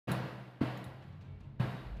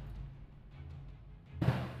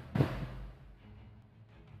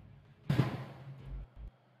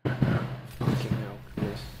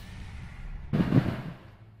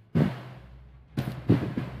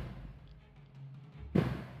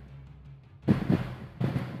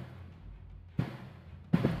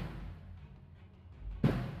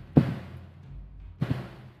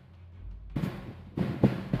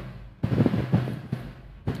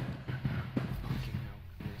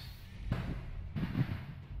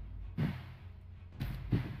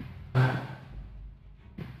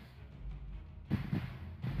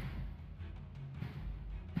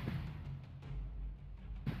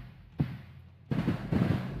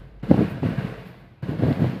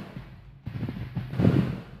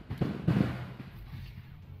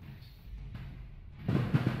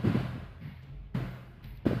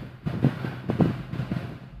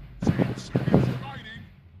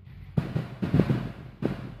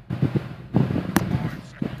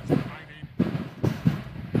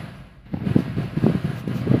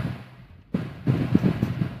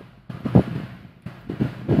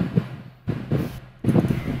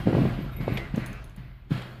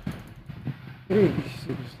Hey,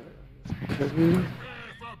 Kevin.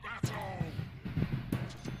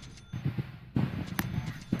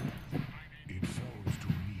 It falls to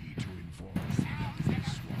me to inform you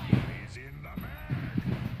this one is in the bag.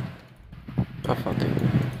 Ah, fatih.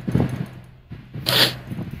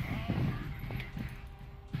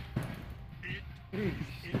 It is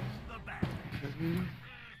in the bag. Kevin.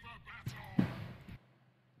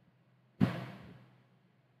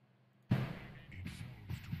 It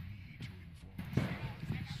falls to me to inform you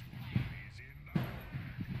this one is in the bag.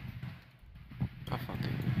 Ah,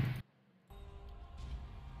 fatih.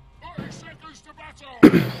 30 seconds to battle!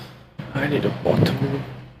 I need a bottle.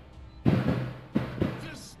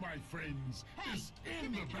 This, my friends, is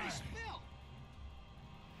in the bag.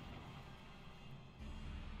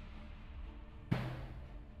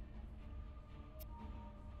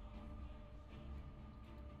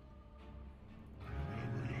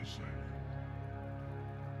 Whatever you say.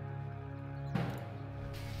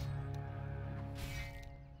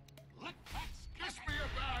 Kiss me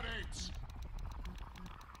about it!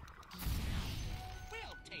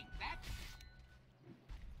 We'll take that.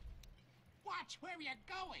 Watch where you're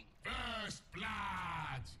going. First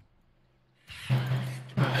blood!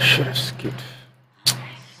 Ah, should have skipped. I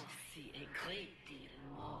foresee a great deal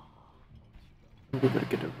more. We better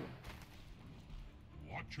get a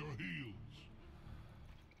Watch your heels.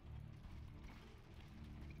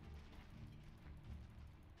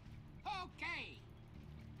 Okay.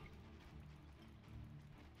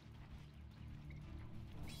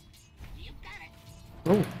 You got it.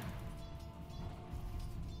 Oh,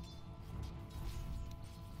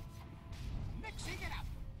 Mixing it up.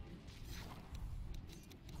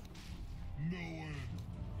 No end.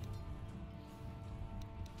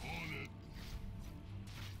 On it.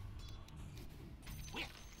 With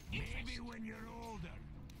Maybe interest. when you're older.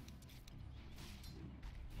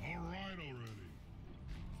 All right already.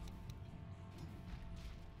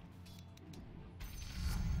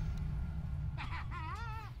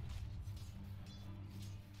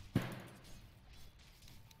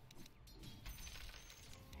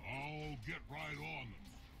 I'll get right on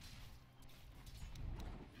them.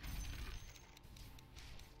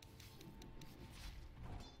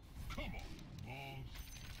 Come on, boss.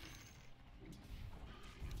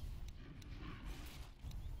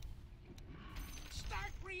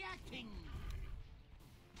 Start reacting.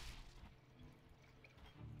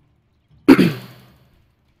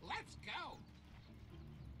 Let's go.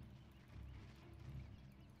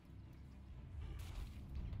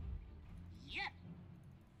 Yep.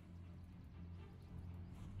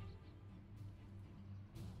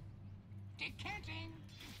 Decanting.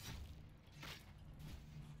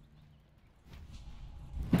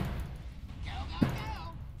 Go, go,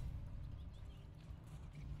 go.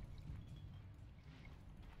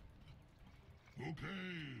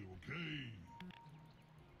 Okay.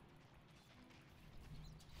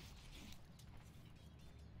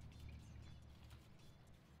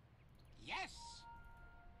 Yes.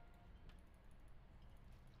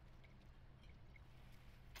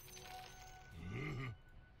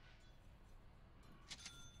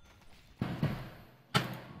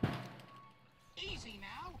 Easy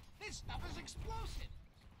now. This stuff is explosive.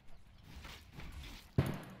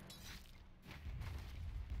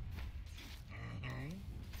 Uh-huh.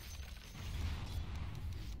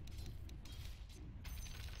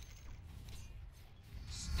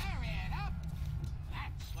 Stir it up.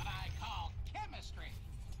 That's what I call chemistry.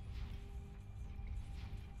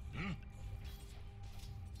 Huh?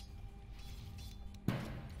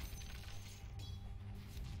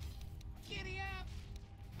 Giddy up.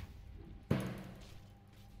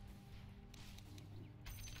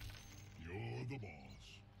 You're the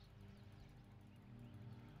boss.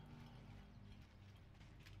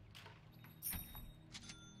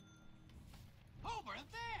 Over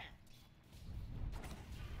there.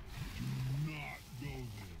 Do not go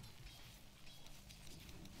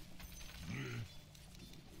there.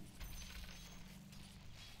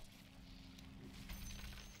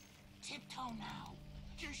 Tiptoe now.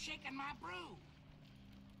 You're shaking my brew.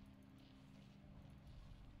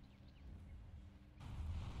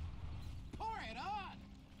 Pour it on.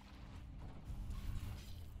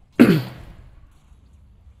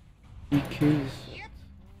 EKs. Yep.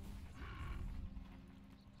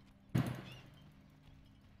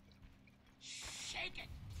 Shake it.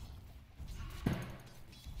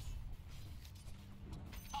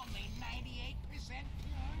 Only 98%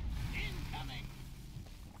 pure. Incoming.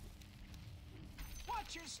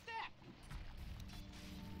 Watch your step.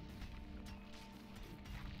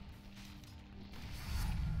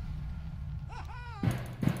 Ha-ha.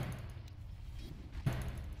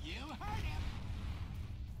 You heard him.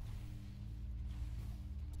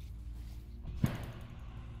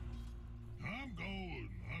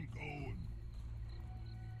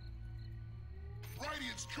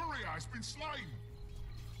 Radiant's courier has been slain.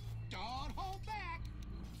 Don't hold back.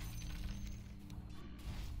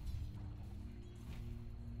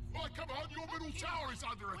 Right, come on, your middle tower is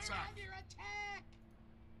under attack. We're under attack.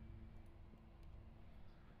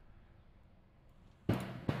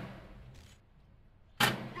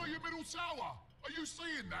 Look, your middle tower. Are you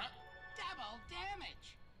seeing that? Double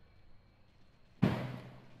damage.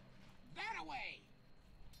 That away.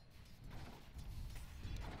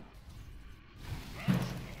 That's not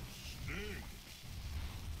sting.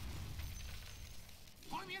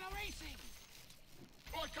 Formula racing.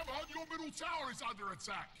 Right, come on, your middle tower is under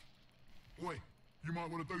attack. Boy, you might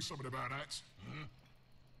want to do something about that. Huh?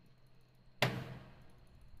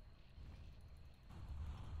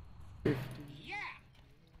 Yeah.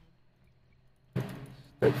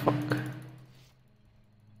 Oh fuck.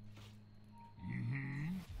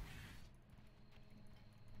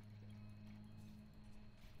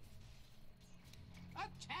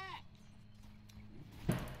 Attack.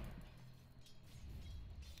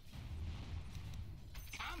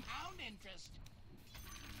 Compound interest.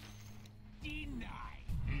 Denied.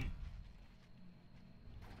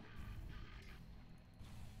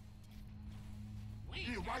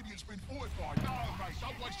 Here, Radiant's been fortified. No, mate,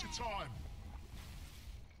 don't waste your time.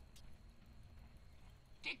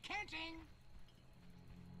 Decanting.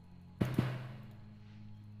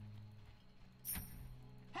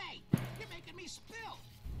 Hey, you're making me spill.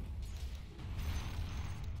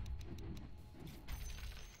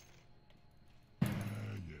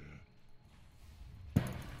 Yeah.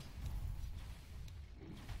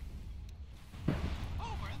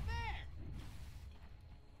 Over there.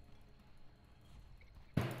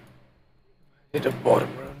 Need a bottom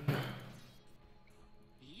run.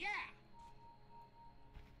 Yeah.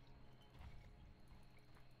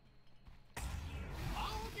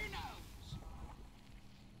 Hold your nose.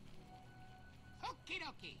 Okie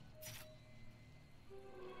dokie.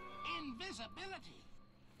 Invisibility.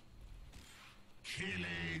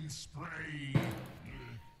 Killing spree.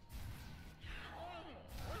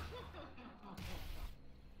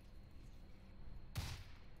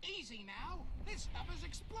 Easy now. This stuff is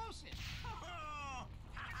explosive.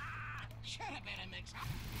 Should have been a mix-up.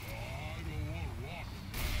 I don't want to walk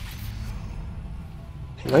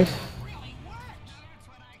This Nice. stuff really works. That's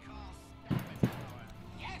what I call stupid power.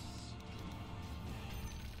 Yes.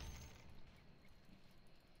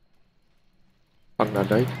 Fuck, not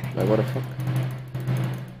died. Like what the fuck?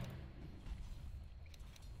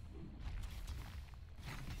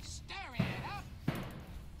 Stir it up.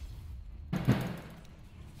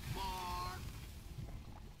 More.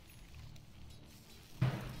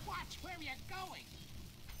 Watch where you're going.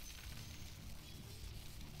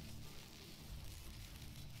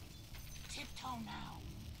 Tiptoe now.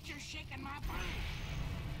 You're shaking my brain.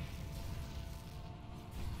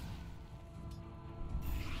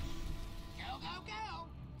 Go, go, go.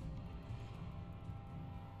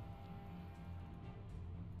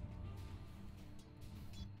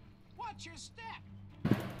 Watch your step.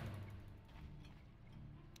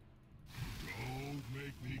 Don't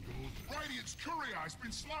make me go there. Radiant's courier has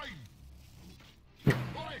been slain.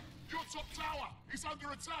 Boy, your top tower is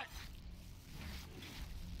under attack.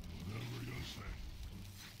 Whatever you say.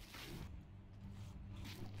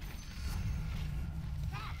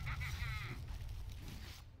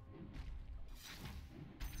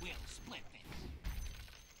 We'll split this.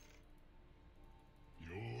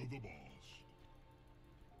 You're the boss.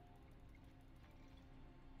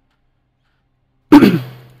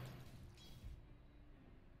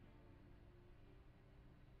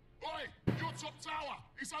 Boy, your top tower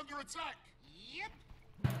is under attack. Yep.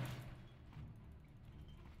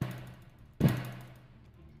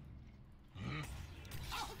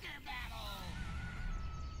 Ogre battle.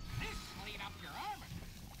 This will eat up your armor.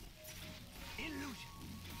 Illusion.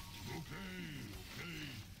 Okay, okay.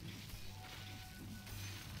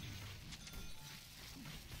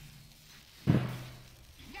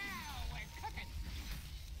 Now we're cooking.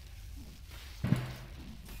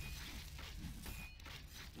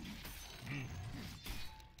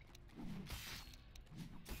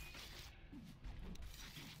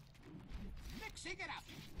 Mixing it up.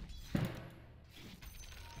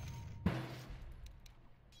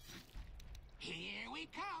 Here we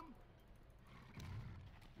come.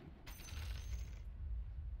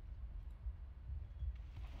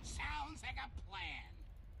 Sounds like a plan.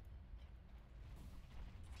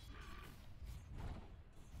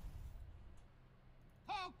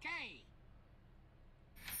 Okay.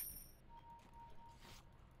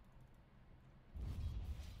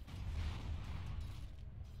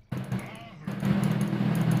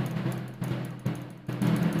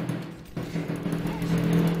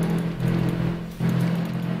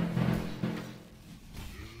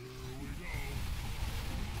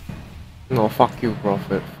 No, fuck you,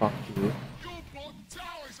 Prophet. Fuck you. Your bottom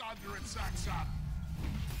tower's under attack, son.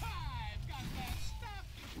 I've got that stuff.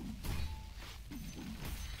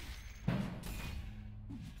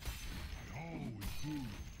 I always do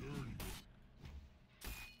dirty work.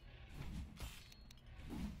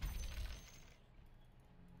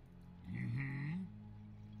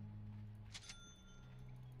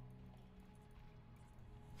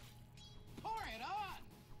 Pour it on.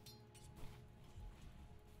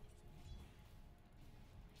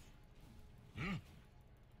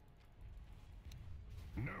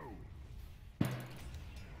 No.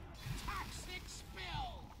 Toxic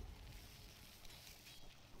spill.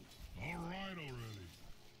 All right already.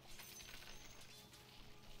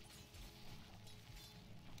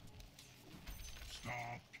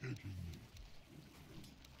 Stop kicking me.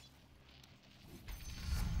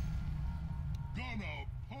 Gonna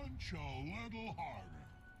punch a little harder.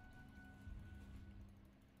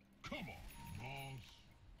 Come on, boss.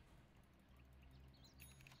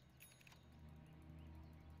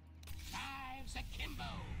 Knives akimbo.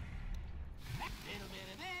 Little bit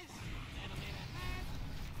of this, little bit of that.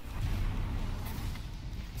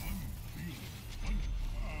 I'm feeling punch.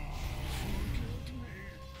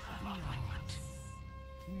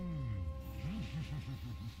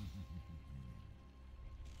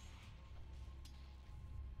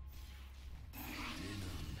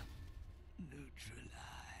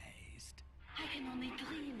 Neutralized. I can only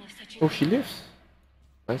dream of such a Oh, she lives.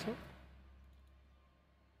 Nice one.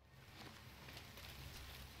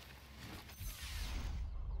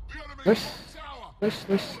 The enemy's Nice. bottom tower. Nice,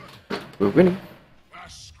 nice. We're winning. A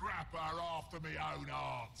scrapper after me own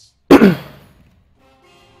arts. Well,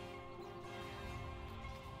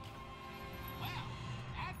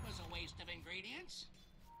 that was a waste of ingredients.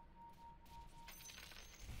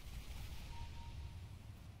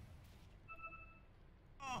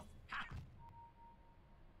 Oh, ha.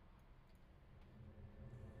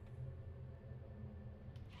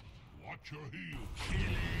 Watch your heel.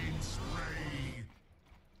 Killing spree.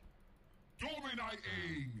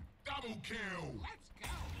 Dominating. Double kill. Let's go.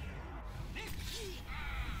 This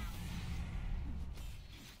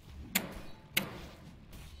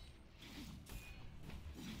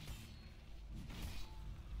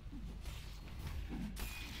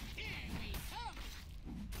Here we come.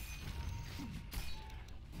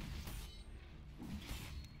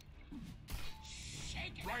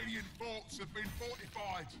 Shake it. Radiant forts have been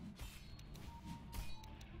fortified.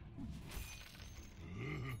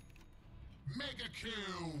 Mega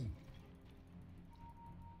kill.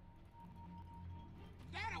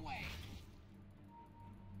 That away.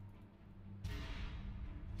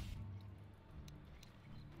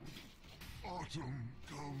 Autumn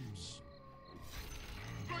comes.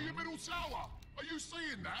 Look, your middle tower. Are you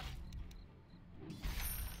seeing that?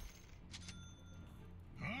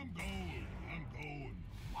 I'm going. I'm going.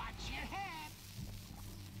 Watch your head.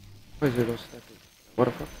 Why is it all snapping? What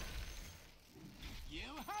the fuck? You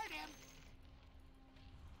heard him.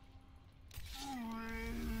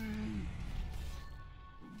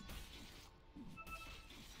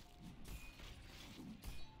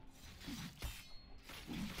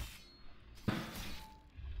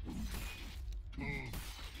 Come,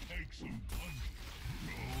 take some punches.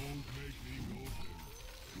 Don't make me go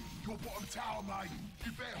there. Your bottom tower, mate.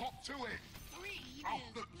 You better hop to it. Greed Oh,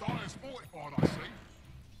 is look, Dire's fortified, I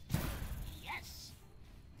see. yes.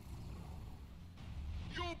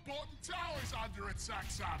 Your bottom tower's under attack,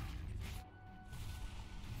 son.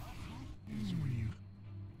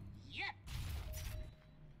 Yep.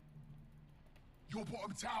 Your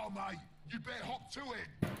bottom tower, mate. You better hop to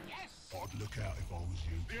it. Yes. I'd look out if I was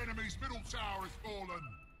you. The enemy's middle tower has fallen.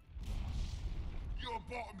 Your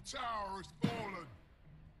bottom tower has fallen.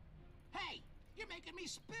 Hey, you're making me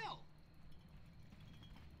spill.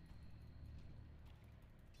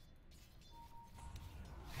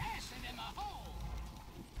 Pass it in the hole.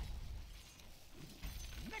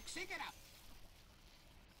 Mixing it up.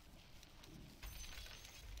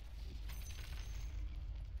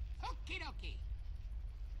 Okie dokie.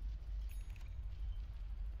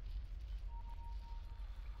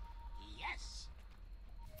 Yes.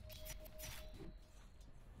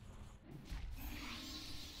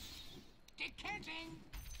 Decanting.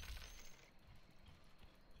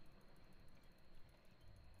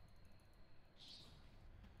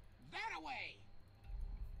 That away.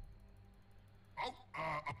 Oh,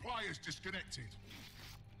 a player's disconnected.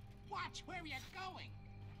 Watch where you're going.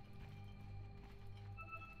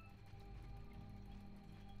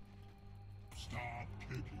 Stop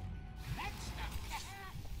kicking me. That's the...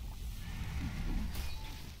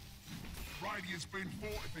 Radiant's been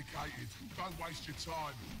fortificated. Don't waste your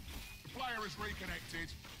time. Player is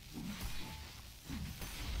reconnected.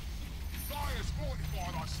 Dire's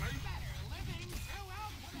fortified, I see. Better living through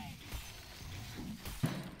alchemy.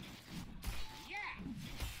 Yeah.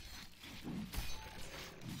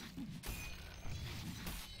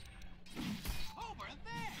 Over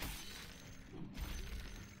there.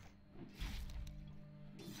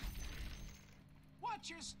 Watch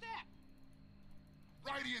your step.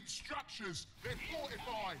 Radiant structures, they're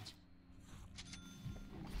fortified.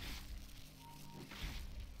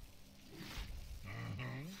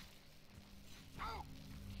 Oh.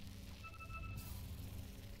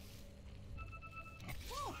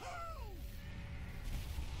 Woohoo!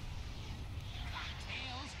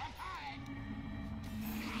 Cocktails for fun.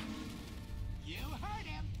 You heard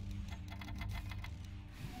him.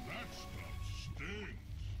 That stuff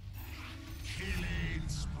stings. Killing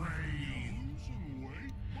spree. Losing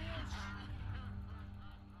weight, boss?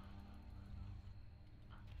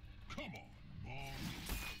 Come on, boss.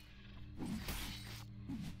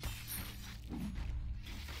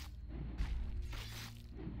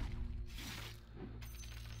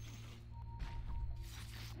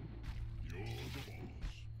 You're the boss.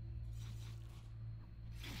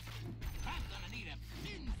 I'm gonna need a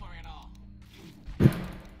pin for it all.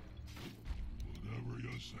 Whatever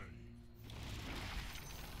you say.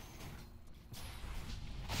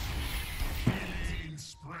 Killing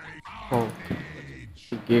spray. Oh,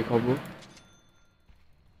 gay combo.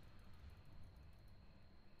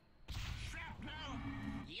 Shrapnel.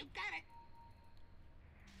 You got it.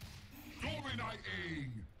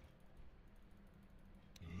 Dominating.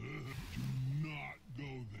 Do not go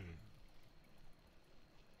there.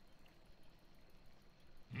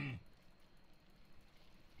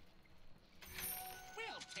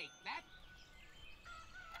 We'll take that.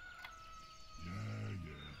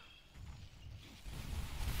 Yeah.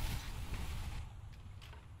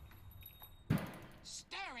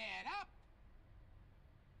 Stir it up.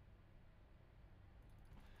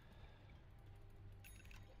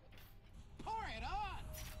 Pour it on.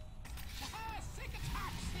 Sick a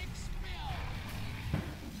toxic spill.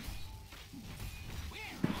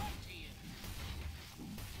 We're on to you.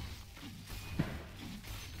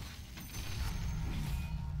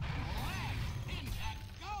 Black into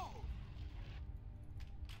gold.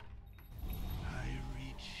 I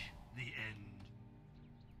reach the end.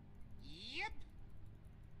 Yep.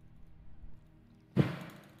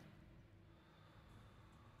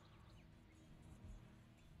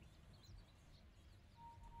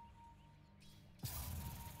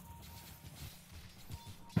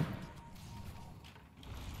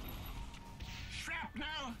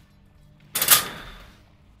 Shrapnel!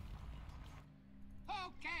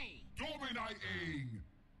 Okay. Dominating.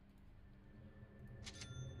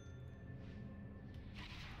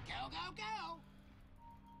 Go, go, go.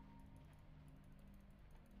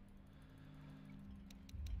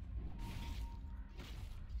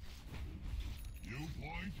 You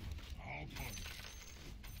point, I'll punch.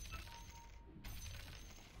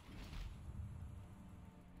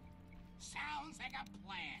 Sounds like a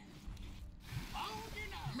plan. Hold your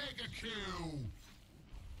nose. Mega kill.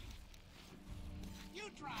 You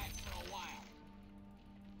drive for a while.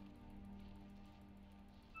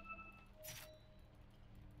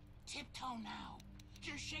 Tiptoe now.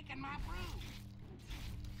 You're shaking my broom.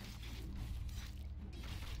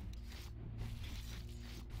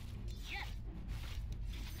 Yep.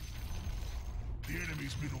 The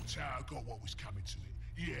enemy's middle tower got what was coming to it.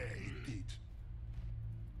 Yeah, it did.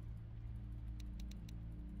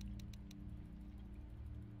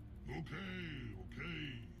 Okay.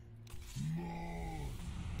 More.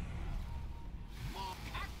 More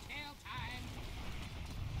cocktail time.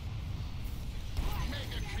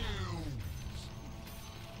 Mega kill.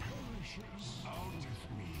 Perishes out with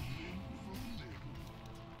me.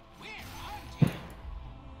 We're on to you.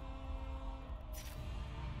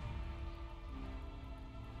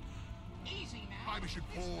 Easy now. Maybe we should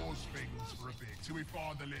This pause stuff is things for a explosive. bit till we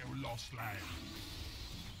find the little lost land.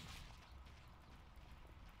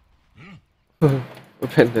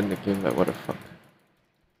 Abandon the game, like what the fuck.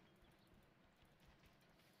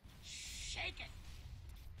 Shake it.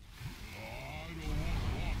 I don't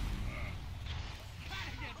want that.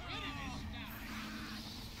 Gotta get rid of this stuff.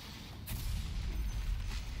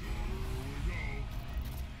 Here we go.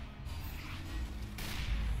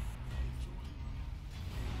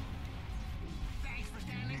 Thanks for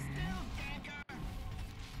standing still, Tanker.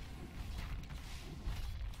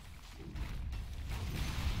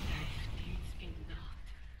 It's been not.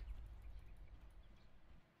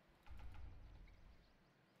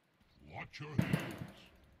 Watch your hands.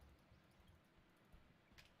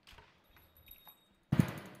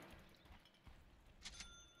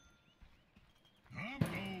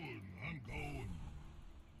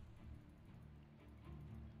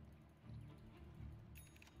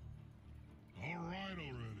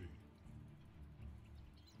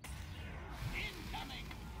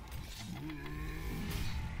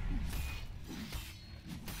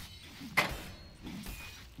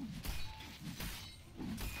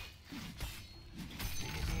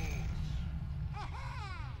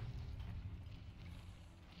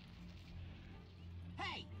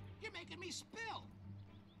 me spill.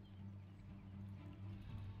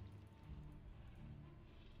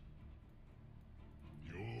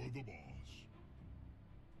 You're the boss.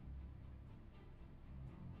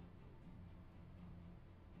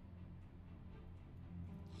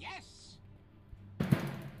 Yes.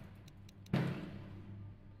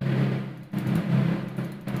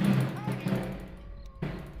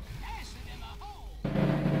 Pass it in the hole.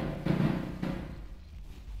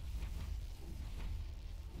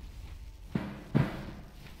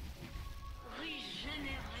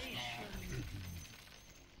 Regeneration.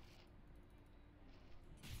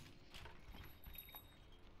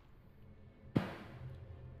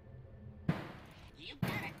 You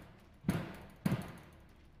got it.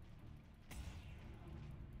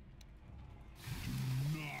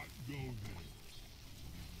 Not go there.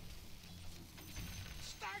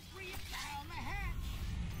 Start breathing down the hatch.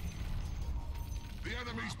 The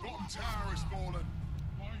enemy's bottom tower has fallen.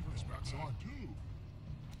 It's about time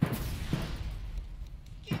too.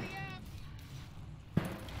 Giddy up.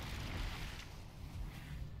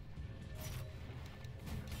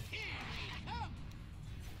 Here we come.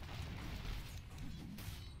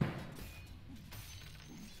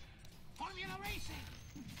 Formula racing.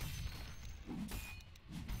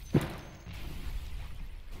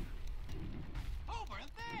 Over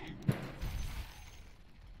there.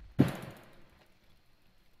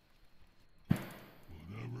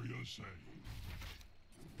 Whatever you say.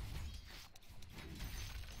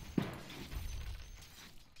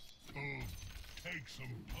 Oh, take some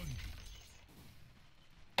punches.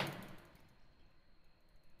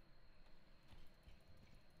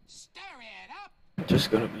 Stir it up.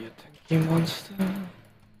 Just gonna be a tanky monster.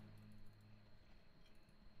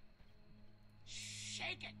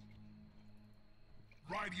 Shake it.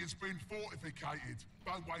 Radiant's been fortificated.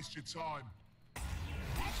 Don't waste your time.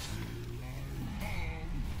 That's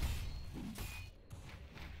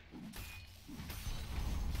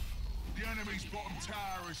The enemy's bottom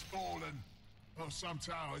tower has fallen. Oh, some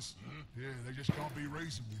towers. Yeah, they just can't be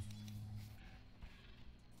reasoned with.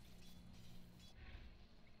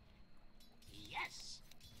 yes.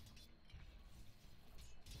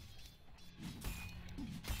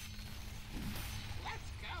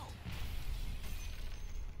 Let's go.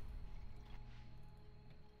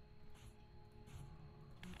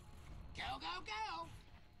 Go, go, go.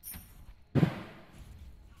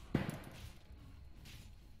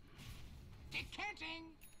 Decanting.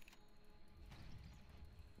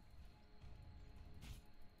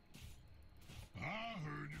 I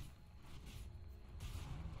heard you.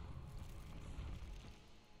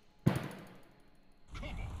 Come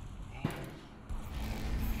on, boss.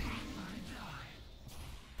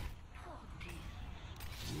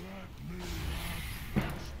 Let me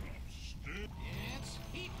out. Stop still. It's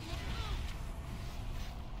heating the boot.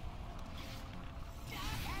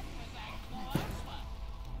 That was a close one.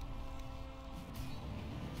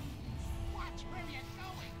 Watch where you're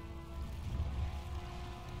going.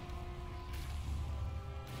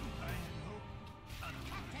 I hope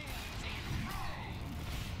Cocktails in roll.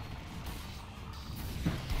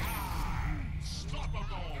 Stop them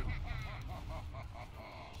all.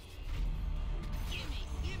 Gimme,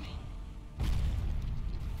 gimme.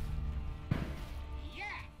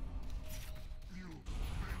 Yeah. You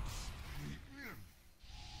fence me in.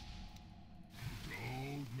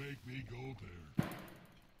 Don't make me go there.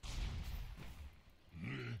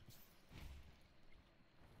 Eh.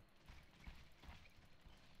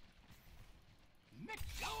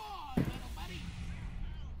 Go on, little buddy.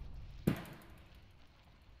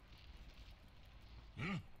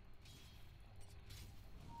 Huh?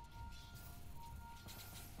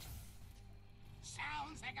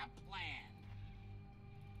 Sounds like a plan.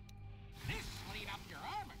 This'll eat up your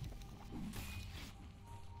armor.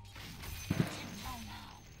 Tiptoe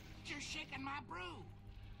now. You're shaking my brew.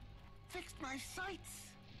 Fixed my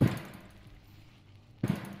sights.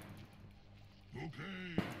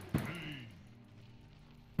 Okay. Hey.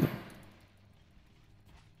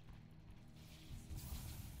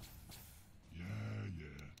 Yeah,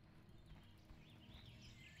 yeah.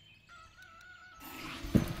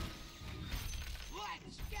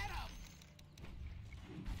 Let's get him.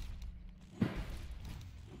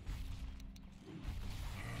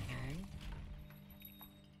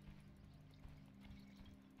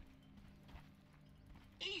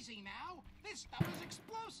 Easy now. This stuff is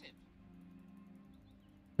explosive.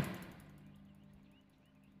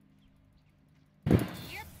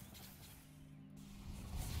 Yep.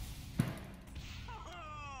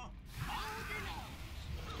 Hold your nose.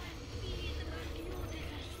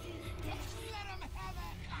 Let's let 'em have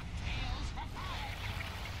it. Cocktails for fire.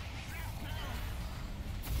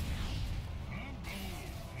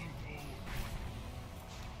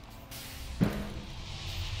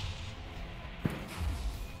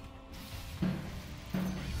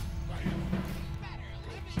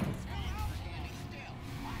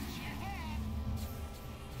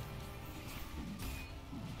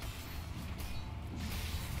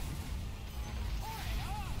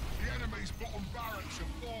 bottom barracks have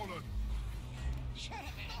fallen. Should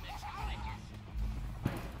have been a mixologist.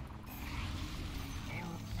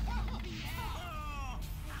 Oh, yeah.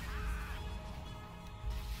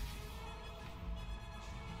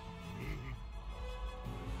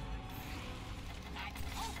 Not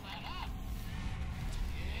open up.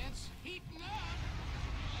 It's heating up.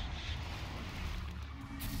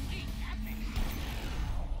 We got this.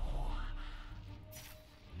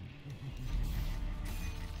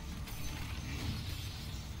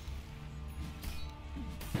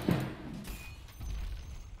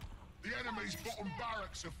 The enemy's bottom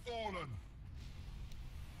barracks have fallen.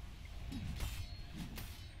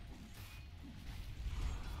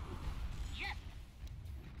 Yep.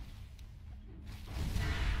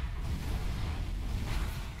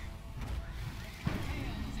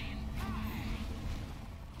 Tails in five.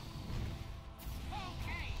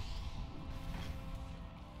 Okay.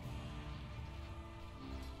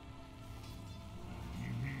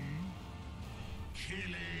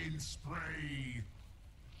 Killing spree.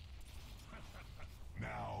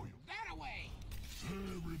 Now, That away.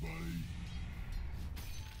 everybody.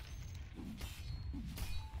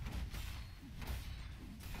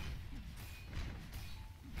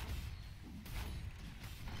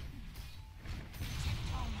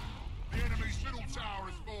 The enemy's middle tower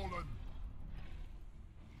has fallen.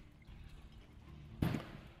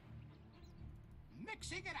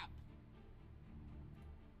 Mixing it up.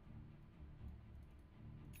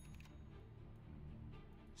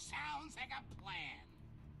 Sounds like a plan.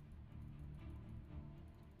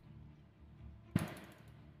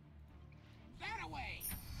 That away.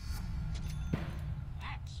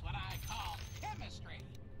 That's what I call chemistry.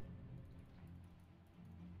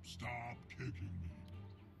 Stop kicking me.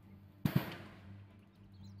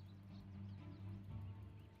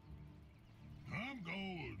 I'm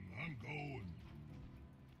going.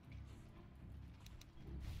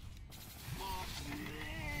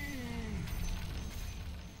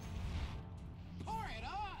 Pour it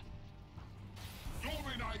on.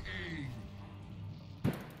 Dominating.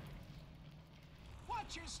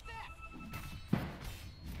 Watch your step.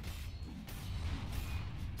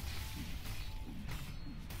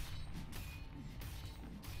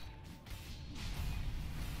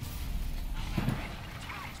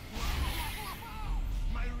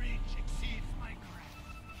 My reach exceeds my grasp.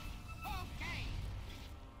 Okay.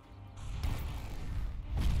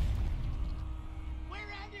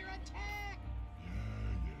 We're under attack.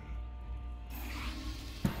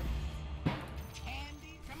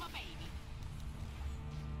 Candy from a baby.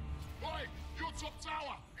 Right, your top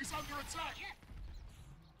tower is under attack. Yep.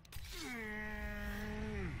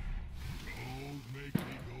 Don't make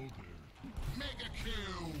me go there. Mega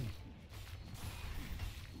kill.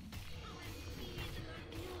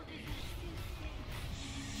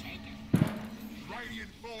 Shake it.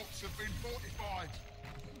 Radiant forts have been fortified.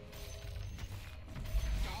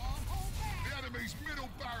 Don't hold back. The enemy's middle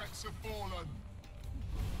barracks have fallen.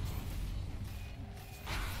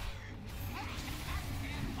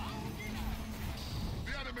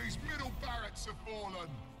 The enemy's middle barracks have fallen.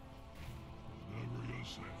 Never you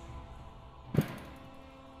say.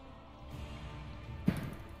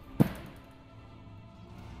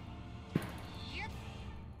 Yep.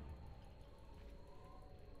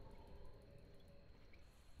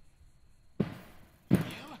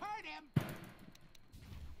 You heard him.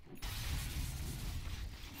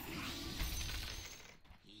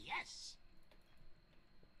 Yes.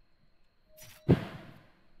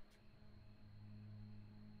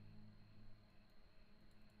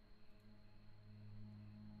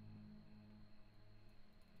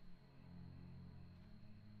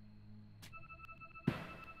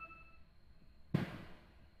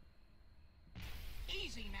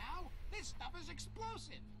 Easy now. This stuff is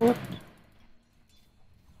explosive. What?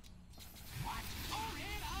 Watch for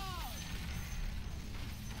it all.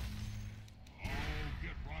 I'll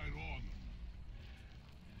get right on them.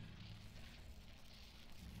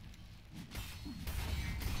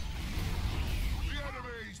 The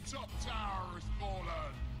enemy's top tower has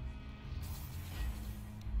fallen.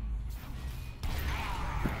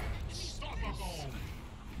 Unstoppable.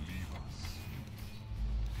 Leave us.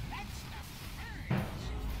 That stuff burns.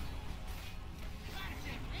 Gotta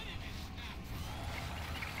get rid of this stuff.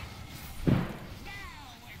 Now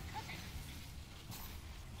we're cooking.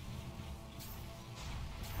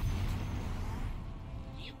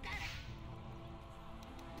 You got it.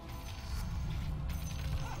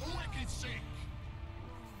 Wicked sick.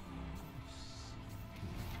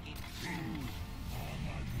 On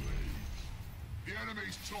my blades. The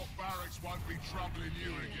enemy's top barracks won't be troubling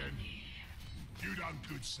you again. You done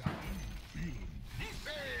good, Sam. Feeling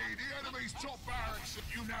Hey, the enemy's top barracks.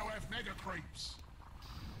 You now have mega creeps.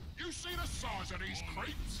 You see the size of these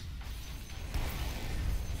creeps?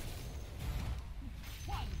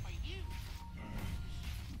 One for you.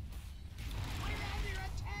 We're under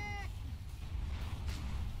attack.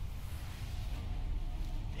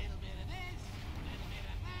 Little bit of this, little bit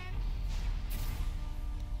of that.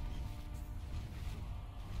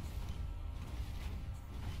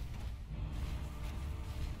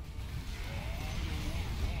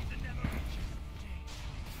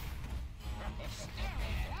 Stir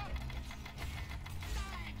it up.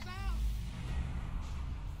 Knives out.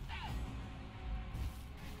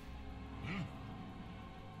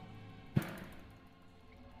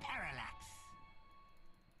 Parallax.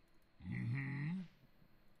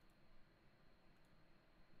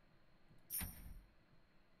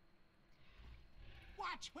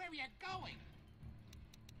 Watch where you're going.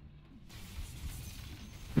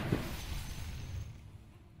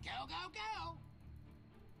 Go, go, go.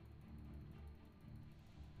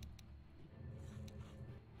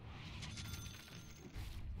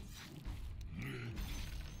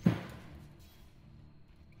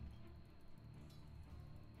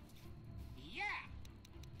 Yeah.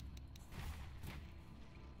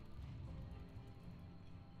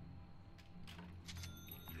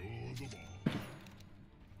 You're the boss.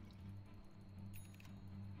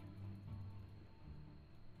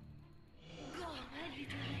 Go, my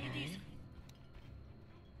little ladies.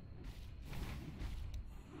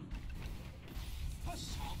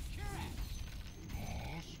 Assault cuirass.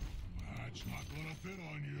 Boss, that's not gonna fit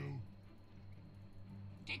on you.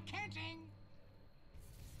 Decanting.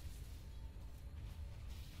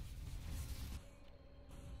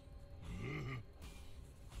 Woo-hoo.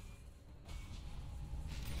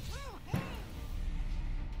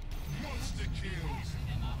 Monster kills.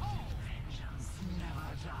 In the hole.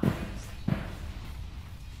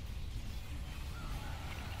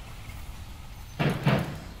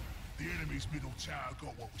 The enemy's middle tower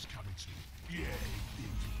got what was coming to it. Yeah, it did.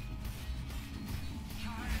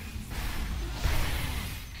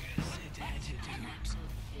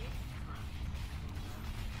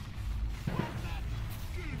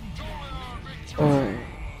 Dire victory! Oi.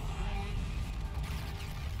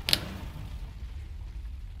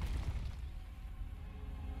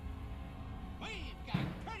 We've got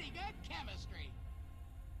pretty good chemistry.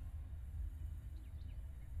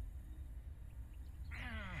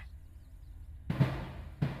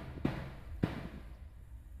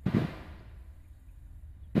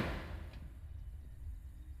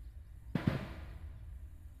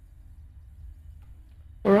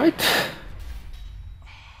 Alright.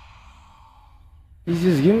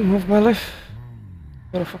 Easiest game of my life.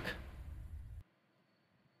 What the fuck?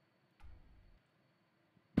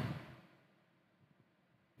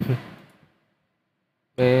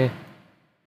 Eh.